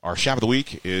Our Chap of the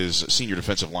Week is senior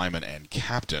defensive lineman and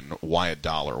captain Wyatt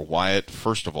Dollar. Wyatt,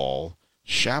 first of all,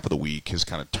 Chap of the Week has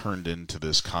kind of turned into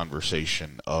this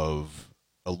conversation of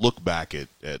a look back at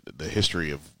the history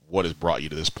of what has brought you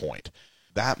to this point.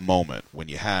 That moment when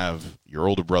you have your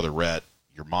older brother Rhett,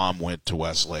 your mom went to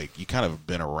Westlake, you kind of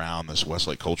been around this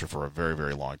Westlake culture for a very,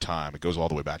 very long time. It goes all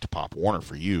the way back to Pop Warner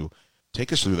for you.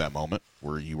 Take us through that moment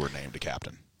where you were named a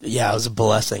captain. Yeah, it was a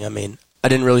blessing. I mean, I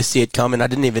didn't really see it coming. I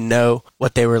didn't even know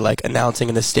what they were like announcing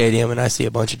in the stadium, and I see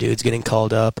a bunch of dudes getting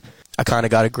called up. I kind of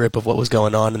got a grip of what was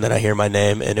going on, and then I hear my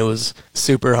name, and it was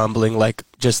super humbling, like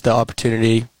just the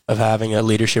opportunity of having a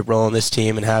leadership role in this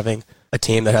team and having a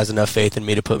team that has enough faith in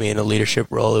me to put me in a leadership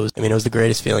role. It was the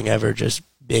greatest feeling ever, just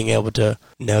being able to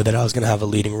know that I was going to have a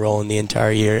leading role in the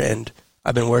entire year, and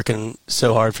I've been working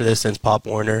so hard for this since Pop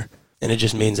Warner, and it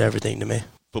just means everything to me.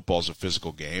 Football's a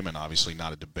physical game and obviously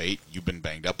not a debate. You've been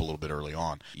banged up a little bit early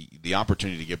on. The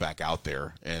opportunity to get back out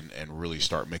there and really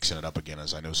start mixing it up again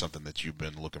is, I know, something that you've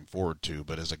been looking forward to.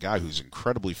 But as a guy who's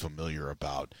incredibly familiar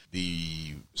about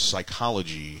the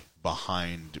psychology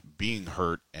behind being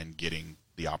hurt and getting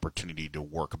the opportunity to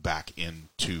work back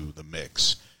into the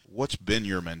mix, what's been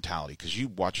your mentality? Because you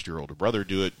watched your older brother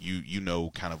do it. You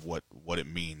know kind of what it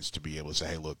means to be able to say,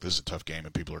 hey, look, this is a tough game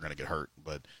and people are going to get hurt.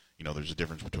 But there's a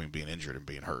difference between being injured and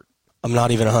being hurt. I'm not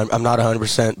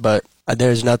 100%, but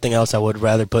there's nothing else I would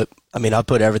rather put. I mean, I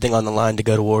put everything on the line to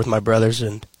go to war with my brothers,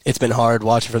 and it's been hard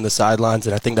watching from the sidelines,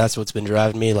 and I think that's what's been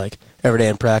driving me. Like, every day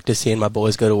in practice, seeing my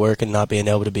boys go to work and not being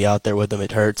able to be out there with them,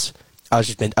 it hurts. I've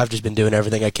just been doing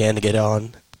everything I can to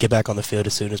get back on the field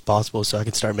as soon as possible so I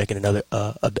can start making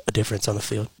a difference on the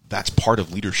field. That's part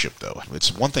of leadership, though.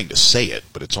 It's one thing to say it,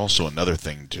 but it's also another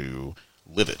thing to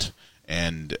live it.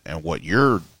 And what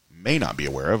you're may not be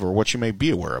aware of, or what you may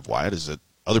be aware of, Wyatt, is that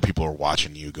other people are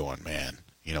watching you going, man,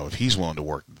 if he's willing to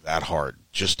work that hard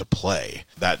just to play,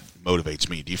 that motivates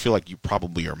me. Do you feel like you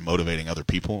probably are motivating other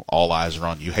people? All eyes are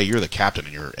on you. Hey, you're the captain,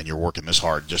 and you're working this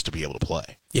hard just to be able to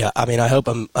play. Yeah, I mean, I hope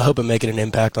I'm making an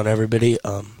impact on everybody.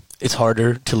 It's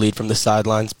harder to lead from the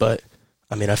sidelines, but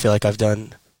I mean, I feel like I've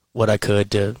done what I could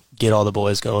to get all the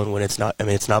boys going when it's not. I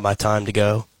mean, it's not my time to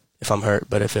go if I'm hurt,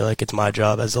 but I feel like it's my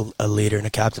job as a leader and a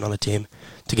captain on the team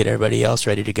to get everybody else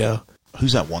ready to go.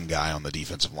 Who's that one guy on the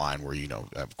defensive line where,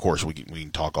 of course, we can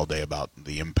talk all day about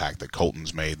the impact that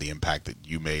Colton's made, the impact that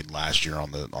you made last year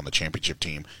on the championship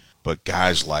team, but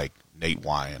guys like Nate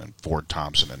Wyatt and Ford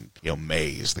Thompson and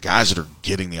Mays, the guys that are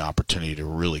getting the opportunity to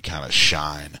really kind of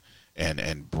shine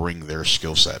and bring their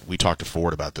skill set. We talked to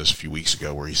Ford about this a few weeks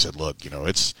ago where he said, look,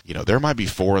 it's there might be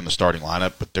 4 in the starting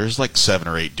lineup, but there's like 7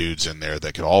 or 8 dudes in there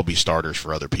that could all be starters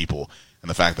for other people. And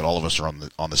the fact that all of us are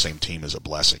on the same team is a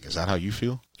blessing. Is that how you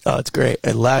feel? Oh, it's great.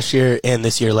 And last year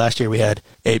we had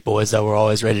 8 boys that were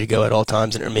always ready to go at all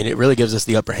times. And I mean, it really gives us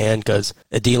the upper hand because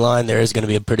at D-line there is going to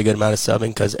be a pretty good amount of subbing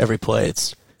because every play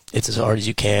it's as hard as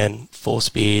you can, full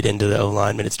speed into the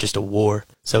O-lineman. It's just a war.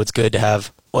 So it's good to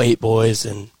have 8 boys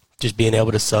and just being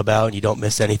able to sub out and you don't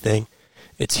miss anything.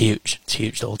 It's huge. It's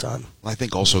huge the whole time. I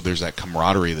think also there's that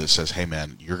camaraderie that says, hey,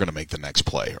 man, you're going to make the next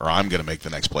play, or I'm going to make the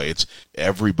next play. It's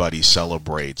everybody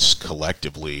celebrates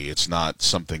collectively. It's not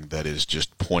something that is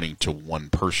just pointing to one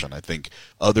person. I think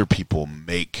other people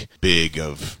make big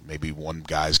of maybe one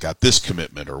guy's got this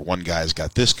commitment or one guy's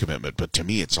got this commitment. But to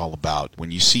me, it's all about when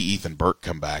you see Ethan Burke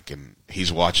come back and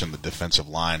he's watching the defensive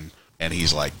line and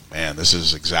he's like, man, this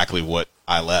is exactly what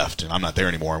I left, and I'm not there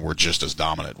anymore, and we're just as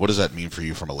dominant. What does that mean for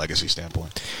you from a legacy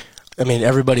standpoint? I mean,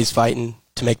 everybody's fighting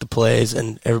to make the plays,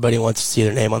 and everybody wants to see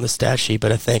their name on the stat sheet,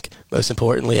 but I think most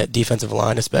importantly at defensive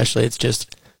line especially, it's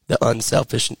just the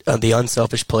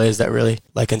unselfish plays that really,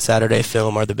 like in Saturday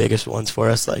film, are the biggest ones for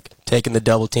us, like taking the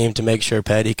double team to make sure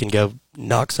Petty can go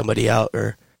knock somebody out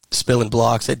or spilling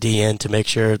blocks at DN to make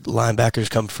sure linebackers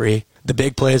come free. The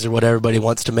big plays are what everybody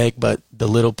wants to make, but the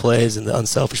little plays and the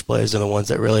unselfish plays are the ones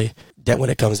that really, when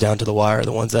it comes down to the wire, are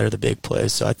the ones that are the big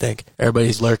plays. So I think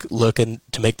everybody's looking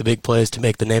to make the big plays to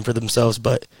make the name for themselves,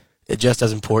 but it's just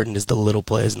as important as the little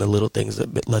plays and the little things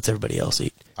that lets everybody else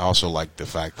eat. I also like the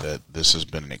fact that this has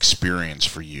been an experience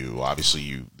for you.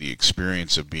 Obviously, the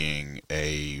experience of being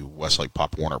a Westlake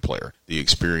Pop Warner player, the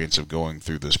experience of going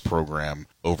through this program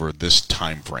over this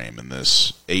time frame in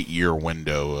this 8-year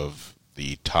window of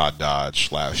the Todd Dodge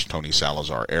 / Tony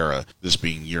Salazar era, this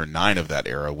being year 9 of that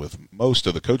era with most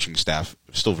of the coaching staff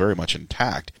still very much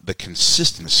intact. The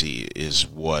consistency is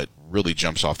what really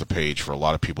jumps off the page for a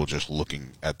lot of people just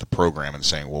looking at the program and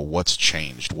saying, well, what's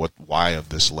changed? Why of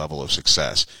this level of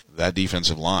success? That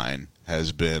defensive line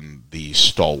has been the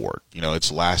stalwart.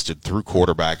 It's lasted through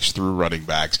quarterbacks, through running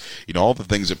backs, all the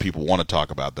things that people want to talk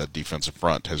about. That defensive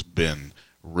front has been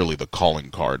really the calling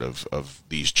card of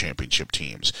these championship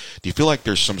teams. Do you feel like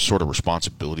there's some sort of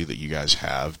responsibility that you guys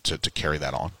have to carry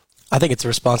that on? I think it's a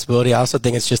responsibility. I also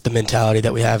think it's just the mentality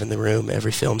that we have in the room.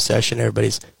 Every film session,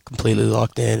 everybody's completely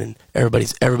locked in, and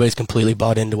everybody's completely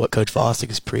bought into what Coach Vossick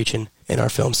is preaching in our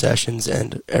film sessions,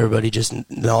 and everybody just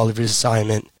knowledge of his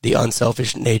assignment, the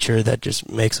unselfish nature that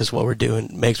just makes what we're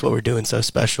doing so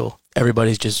special.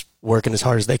 Everybody's just working as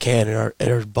hard as they can and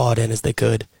are bought in as they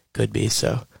could be.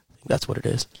 So I think that's what it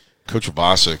is. Coach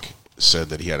Vossick said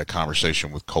that he had a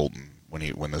conversation with Colton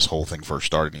when this whole thing first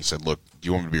started, and he said, look, do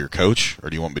you want me to be your coach or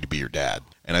do you want me to be your dad?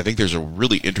 And I think there's a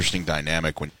really interesting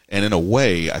dynamic and in a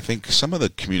way, I think some of the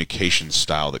communication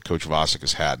style that Coach Vossick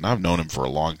has had, and I've known him for a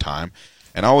long time,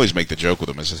 and I always make the joke with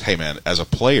him, and says, hey man, as a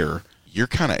player, you're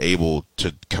kind of able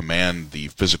to command the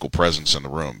physical presence in the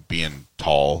room, being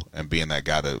tall and being that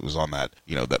guy that was on that,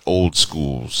 that old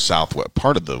school Southwest,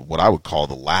 part of what I would call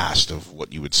the last of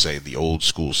what you would say the old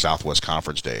school Southwest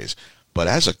Conference days. But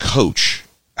as a coach,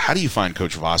 how do you find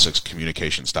Coach Vossick's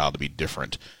communication style to be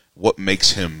different? What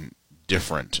makes him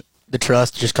different? The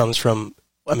trust just comes from,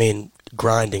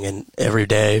 grinding, and every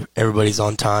day everybody's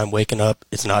on time, waking up.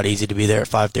 It's not easy to be there at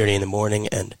 5:30 in the morning.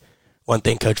 And one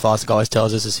thing Coach Vossick always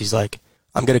tells us is he's like,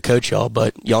 I'm going to coach y'all,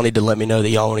 but y'all need to let me know that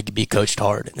y'all want to be coached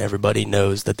hard. And everybody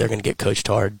knows that they're going to get coached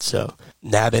hard. So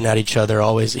nabbing at each other,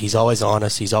 he's always on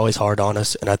us. He's always hard on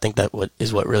us. And I think that what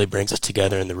really brings us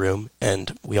together in the room.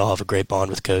 And we all have a great bond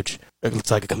with Coach.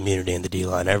 It's like a community in the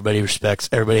D-line. Everybody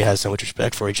has so much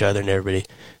respect for each other, and everybody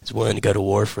is willing to go to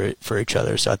war for each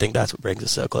other. So I think that's what brings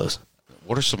us so close.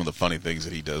 What are some of the funny things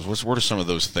that he does? What are some of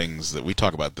those things that we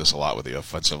talk about this a lot with the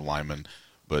offensive linemen?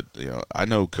 But I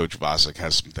know Coach Vossick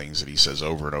has some things that he says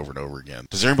over and over and over again.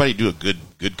 Does everybody do a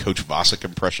good Coach Vossick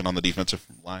impression on the defensive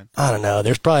line? I don't know.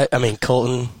 There's probably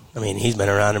Colton. He's been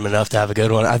around him enough to have a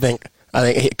good one. I think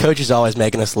Coach is always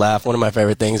making us laugh. One of my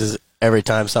favorite things is every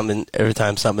time something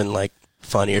like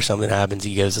funny or something happens,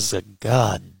 he gives us a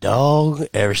God dog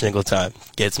every single time.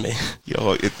 Gets me.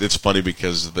 It's funny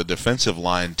because the defensive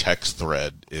line text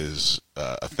thread is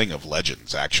a thing of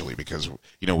legends, actually, because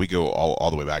we go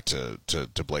all the way back to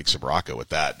Blake Sabrocco with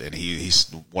that, and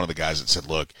he's one of the guys that said,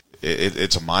 look,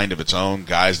 it's a mind of its own.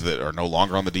 Guys that are no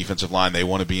longer on the defensive line, they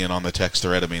want to be in on the text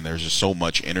thread. There's just so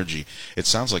much energy. It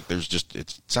sounds like it's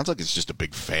just a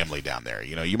big family down there.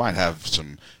 You might have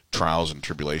some trials and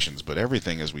tribulations, but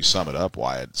everything, as we sum it up,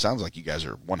 Wyatt, it sounds like you guys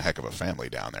are one heck of a family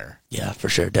down there. Yeah, for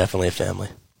sure. Definitely a family.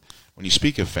 When you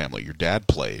speak of family, your dad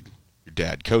played, your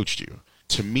dad coached you.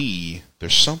 To me,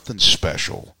 there's something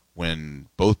special when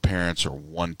both parents or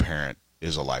one parent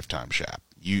is a lifetime Chap.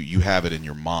 You have it in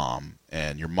your mom,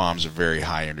 and your mom's a very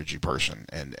high-energy person.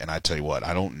 And I tell you what,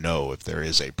 I don't know if there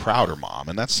is a prouder mom,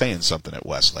 and that's saying something at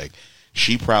Westlake.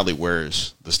 She proudly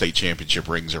wears the state championship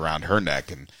rings around her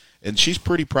neck, and she's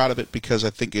pretty proud of it because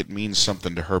I think it means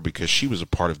something to her because she was a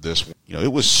part of this.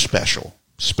 It was special.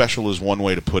 Special is one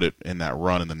way to put it in that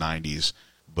run in the 90s,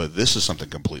 but this is something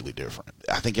completely different.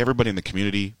 I think everybody in the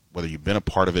community, whether you've been a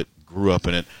part of it, grew up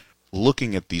in it,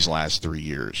 looking at these last 3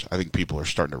 years, I think people are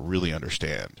starting to really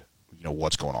understand,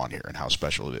 what's going on here and how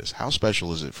special it is. How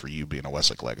special is it for you being a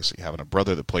Westlake legacy, having a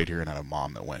brother that played here and had a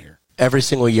mom that went here? Every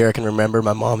single year I can remember,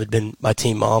 my mom had been my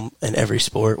team mom in every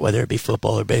sport, whether it be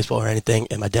football or baseball or anything,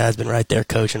 and my dad's been right there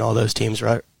coaching all those teams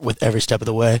right with every step of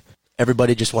the way.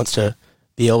 Everybody just wants to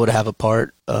be able to have a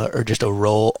part or just a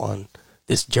role on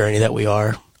this journey that we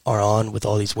are on with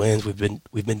all these wins. We've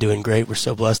been doing great. We're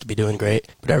so blessed to be doing great,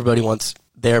 but everybody wants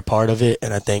their part of it.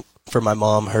 And I think for my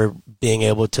mom, her being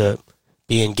able to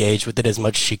be engaged with it as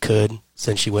much as she could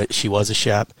since she was a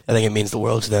Chap, I think it means the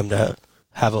world to them to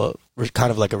have a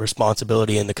kind of like a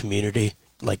responsibility in the community,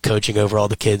 like coaching over all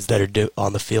the kids that are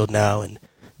on the field now and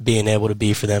being able to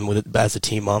be for them as a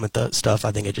team mom and stuff.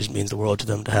 I think it just means the world to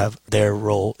them to have their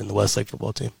role in the Westlake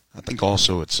football team. I think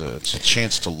also it's a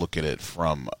chance to look at it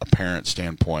from a parent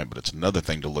standpoint, but it's another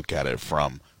thing to look at it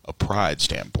from a pride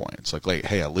standpoint. It's like,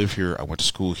 hey, I live here, I went to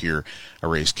school here, I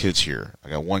raised kids here. I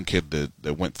got one kid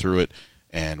that went through it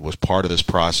and was part of this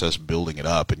process, building it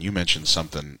up. And you mentioned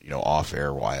something, off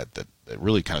air, Wyatt, that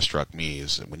really kind of struck me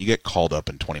is that when you get called up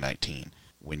in 2019,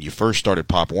 when you first started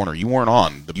Pop Warner, you weren't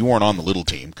on the little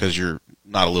team because you're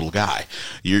not a little guy.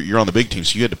 You're on the big team,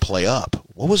 so you had to play up.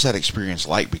 What was that experience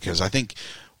like? Because I think,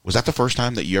 was that the first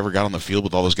time that you ever got on the field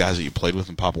with all those guys that you played with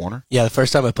in Pop Warner? Yeah, the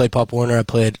first time I played Pop Warner, I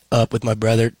played up with my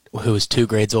brother, who was 2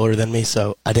 grades older than me,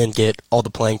 so I didn't get all the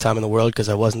playing time in the world because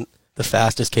I wasn't the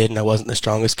fastest kid and I wasn't the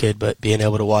strongest kid, but being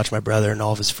able to watch my brother and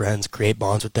all of his friends create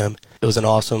bonds with them, it was an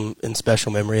awesome and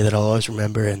special memory that I'll always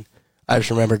remember. And I just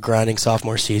remember grinding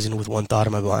sophomore season with one thought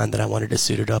in my mind that I wanted to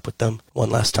suit it up with them one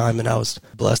last time, and I was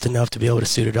blessed enough to be able to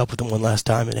suit it up with them one last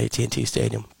time in AT&T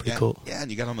Stadium. Pretty cool. Yeah,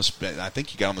 and you got on I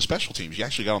think you got on the special teams. You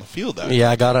actually got on the field that. Yeah,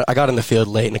 I got on the field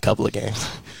late in a couple of games.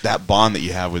 That bond that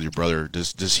you have with your brother,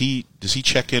 does he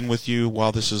check in with you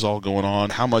while this is all going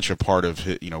on? How much a part of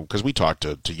his, because we talk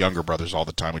to younger brothers all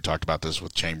the time. We talked about this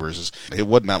with Chambers. It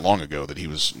wasn't that long ago that he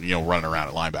was running around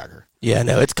at linebacker. Yeah,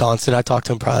 no, it's constant. I talk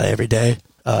to him probably every day.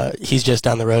 He's just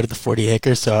down the road at the 40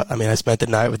 acres, so I spent the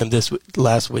night with him this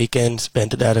last weekend,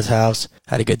 spent it at his house,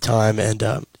 had a good time,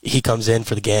 and he comes in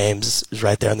for the games, is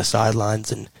right there on the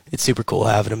sidelines, and it's super cool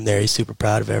having him there. He's super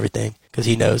proud of everything because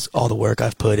he knows all the work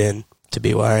I've put in to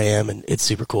be where I am, and it's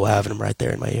super cool having him right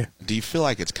there in my ear. Do you feel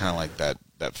like it's kind of like that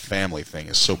family thing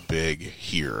is so big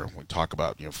here? We talk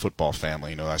about football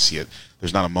family. I see it.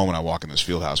 There's not a moment I walk in this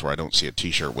field house where I don't see a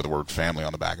T-shirt with the word family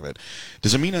on the back of it.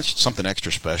 Does it mean it's something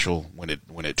extra special when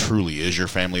it truly is your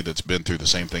family that's been through the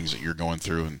same things that you're going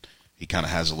through, and he kind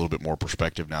of has a little bit more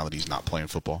perspective now that he's not playing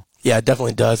football? Yeah, it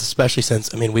definitely does, especially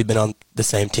since we've been on the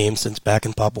same team since back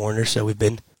in Pop Warner, so we've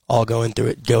been all going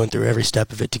through every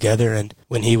step of it together. And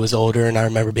when he was older, and I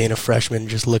remember being a freshman,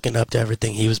 just looking up to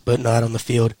everything he was putting out on the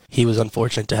field, he was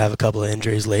unfortunate to have a couple of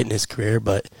injuries late in his career,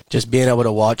 but just being able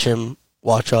to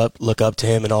look up to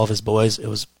him and all of his boys, it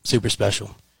was super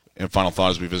special. And final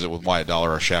thought as we visit with Wyatt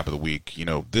Dollar, our Chap of the Week,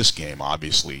 this game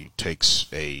obviously takes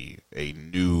a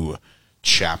new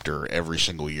chapter every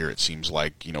single year. It seems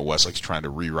like, Westlake's trying to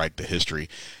rewrite the history.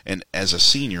 And as a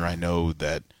senior, I know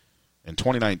that in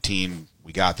 2019,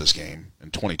 we got this game.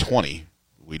 In 2020,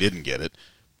 we didn't get it.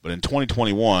 But in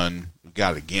 2021, we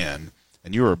got it again.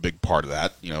 And you were a big part of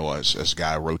that, as a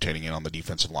guy rotating in on the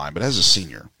defensive line. But as a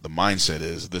senior, the mindset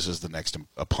is this is the next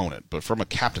opponent. But from a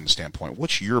captain standpoint,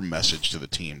 what's your message to the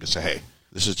team to say, hey,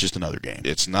 this is just another game?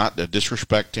 It's not a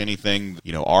disrespect to anything.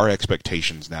 Our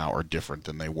expectations now are different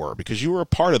than they were because you were a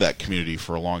part of that community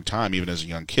for a long time, even as a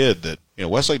young kid, that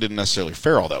Westlake didn't necessarily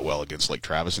fare all that well against Lake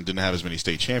Travis and didn't have as many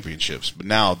state championships. But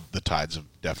now the tides have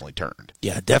definitely turned.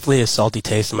 Yeah, definitely a salty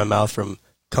taste in my mouth from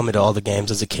coming to all the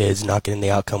games as a kid, not getting the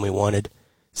outcome we wanted.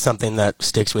 Something that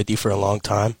sticks with you for a long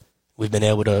time. We've been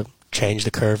able to change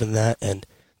the curve in that, and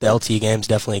the LT game is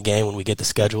definitely a game when we get the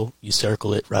schedule, you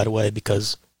circle it right away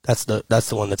because that's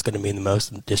the one that's going to mean the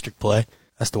most in district play.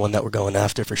 That's the one that we're going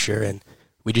after for sure, and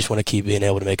we just want to keep being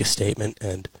able to make a statement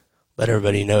and let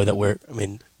everybody know that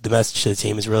the message to the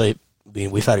team is really,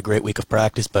 we've had a great week of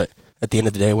practice, but at the end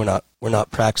of the day, we're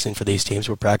not practicing for these teams.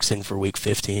 We're practicing for week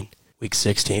 15, week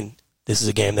 16. This is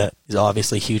a game that is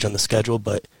obviously huge on the schedule,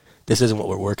 but this isn't what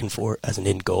we're working for as an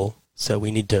end goal. So we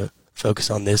need to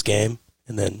focus on this game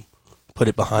and then put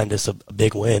it behind us, a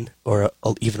big win or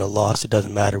even a loss. It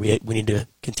doesn't matter. We need to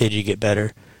continue to get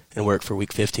better and work for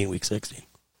week 15, week 16.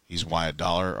 He's Wyatt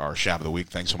Dollar, our Chap of the Week.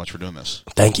 Thanks so much for doing this.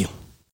 Thank you.